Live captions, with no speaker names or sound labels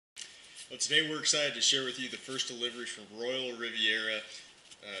Well, today we're excited to share with you the first delivery from Royal Riviera,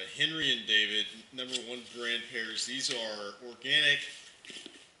 Henry and David, #1 brand pears. These are organic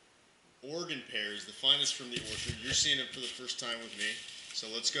Oregon pears, the finest from the orchard. You're seeing them for the first time with me. So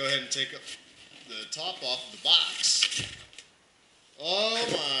let's go ahead and take the top off of the box. Oh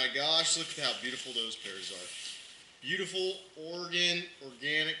my gosh, look at how beautiful those pears are. Beautiful Oregon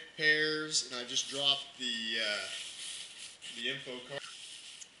organic pears, and I just dropped the info card.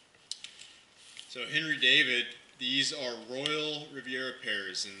 So Henry David, these are Royal Riviera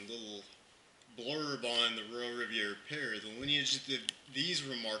pears, and a little blurb on the Royal Riviera pear. The lineage of these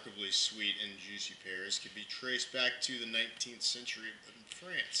remarkably sweet and juicy pears can be traced back to the 19th century in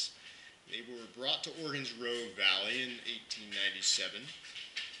France. They were brought to Oregon's Rogue Valley in 1897,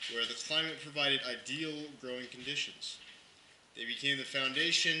 where the climate provided ideal growing conditions. They became the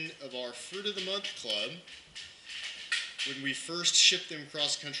foundation of our Fruit of the Month Club when we first shipped them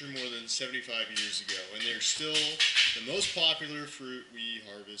cross country more than 75 years ago, and they're still the most popular fruit we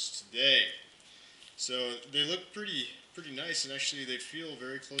harvest today. So they look pretty nice, and actually they feel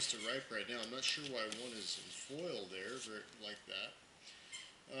very close to ripe right now. I'm not sure why one is in foil there, like that.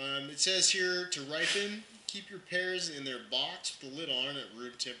 It says here to ripen, keep your pears in their box with the lid on at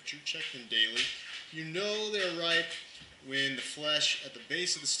room temperature. Check them daily. You know they're ripe when the flesh at the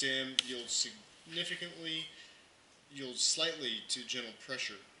base of the stem yields slightly to gentle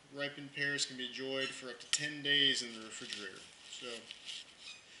pressure. Ripened pears can be enjoyed for up to 10 days in the refrigerator. So,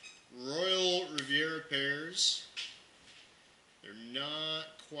 Royal Riviera pears, they're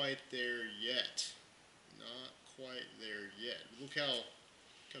not quite there yet. Not quite there yet. Look how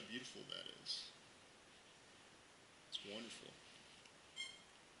beautiful that is. It's wonderful.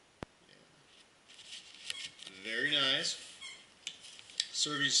 Yeah. Very nice.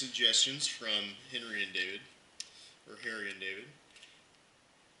 Serving suggestions from Henry and David. Or Harry and David.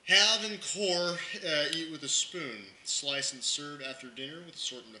 Have and core, eat with a spoon. Slice and serve after dinner with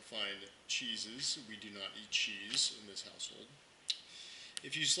assortment of fine cheeses. We do not eat cheese in this household.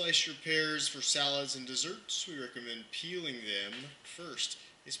 If you slice your pears for salads and desserts, we recommend peeling them first.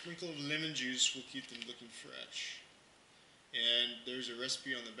 A sprinkle of lemon juice will keep them looking fresh. And there's a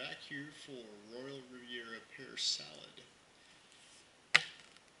recipe on the back here for Royal Riviera pear salad.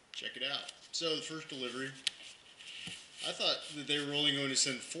 Check it out. So the first delivery. I thought that they were only going to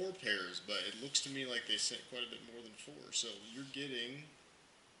send 4 pears, but it looks to me like they sent quite a bit more than 4. So you're getting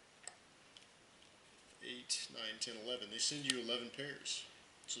 8, 9, 10, 11. They send you 11 pears.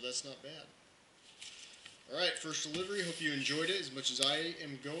 So that's not bad. Alright, first delivery. Hope you enjoyed it as much as I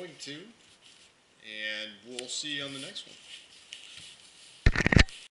am going to. And we'll see you on the next one.